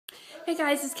Hey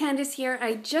guys, it's Candice here.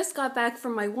 I just got back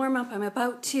from my warm-up. I'm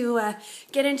about to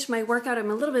get into my workout.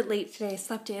 I'm a little bit late today. I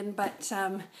slept in, but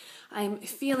I'm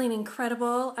feeling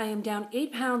incredible. I am down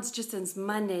 8 pounds just since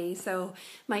Monday, so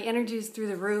my energy is through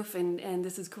the roof, and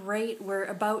this is great. We're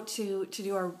about to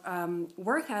do our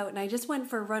workout, and I just went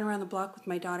for a run around the block with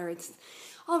my daughter. It's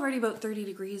already about 30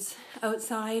 degrees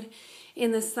outside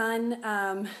in the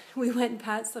sun. We went and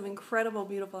passed some incredible,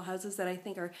 beautiful houses that I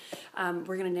think are,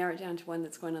 we're going to narrow it down to one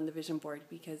that's going on the vision board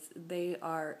because they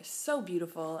are so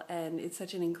beautiful, and it's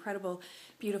such an incredible,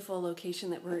 beautiful location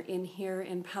that we're in here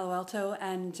in Palo Alto.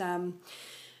 And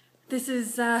this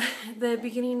is the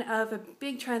beginning of a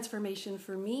big transformation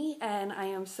for me, and I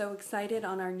am so excited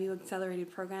on our new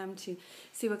accelerated program to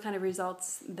see what kind of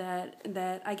results that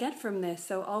I get from this.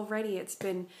 So already it's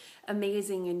been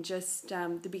amazing in just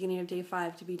the beginning of day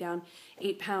 5 to be down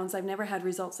 8 pounds. I've never had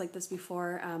results like this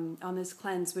before on this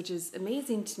cleanse, which is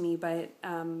amazing to me, but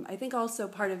I think also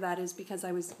part of that is because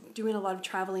I was doing a lot of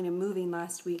traveling and moving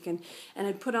last week, and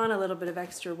had put on a little bit of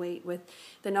extra weight with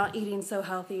the not eating so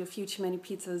healthy, a few too many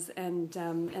pizzas, and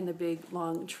the big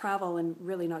long travel, and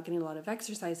really not getting a lot of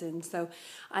exercise in. So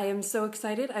I am so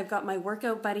excited. I've got my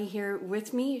workout buddy here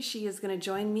with me. She is going to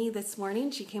join me this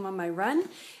morning. She came on my run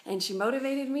and she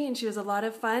motivated me, and she was a lot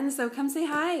of fun. So come say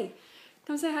hi.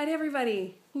 Come say hi to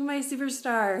everybody. My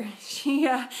superstar.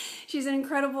 She's an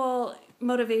incredible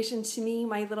motivation to me.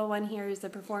 My little one here is a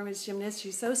performance gymnast.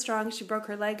 She's so strong. She broke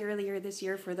her leg earlier this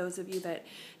year, for those of you that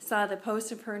saw the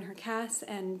post of her and her cast,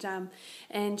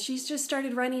 and she's just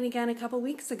started running again a couple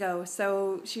weeks ago.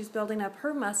 So she's building up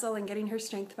her muscle and getting her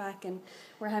strength back, and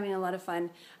we're having a lot of fun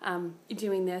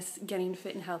doing this, getting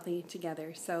fit and healthy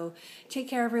together. So take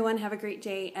care, everyone. Have a great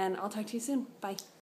day, and I'll talk to you soon. Bye.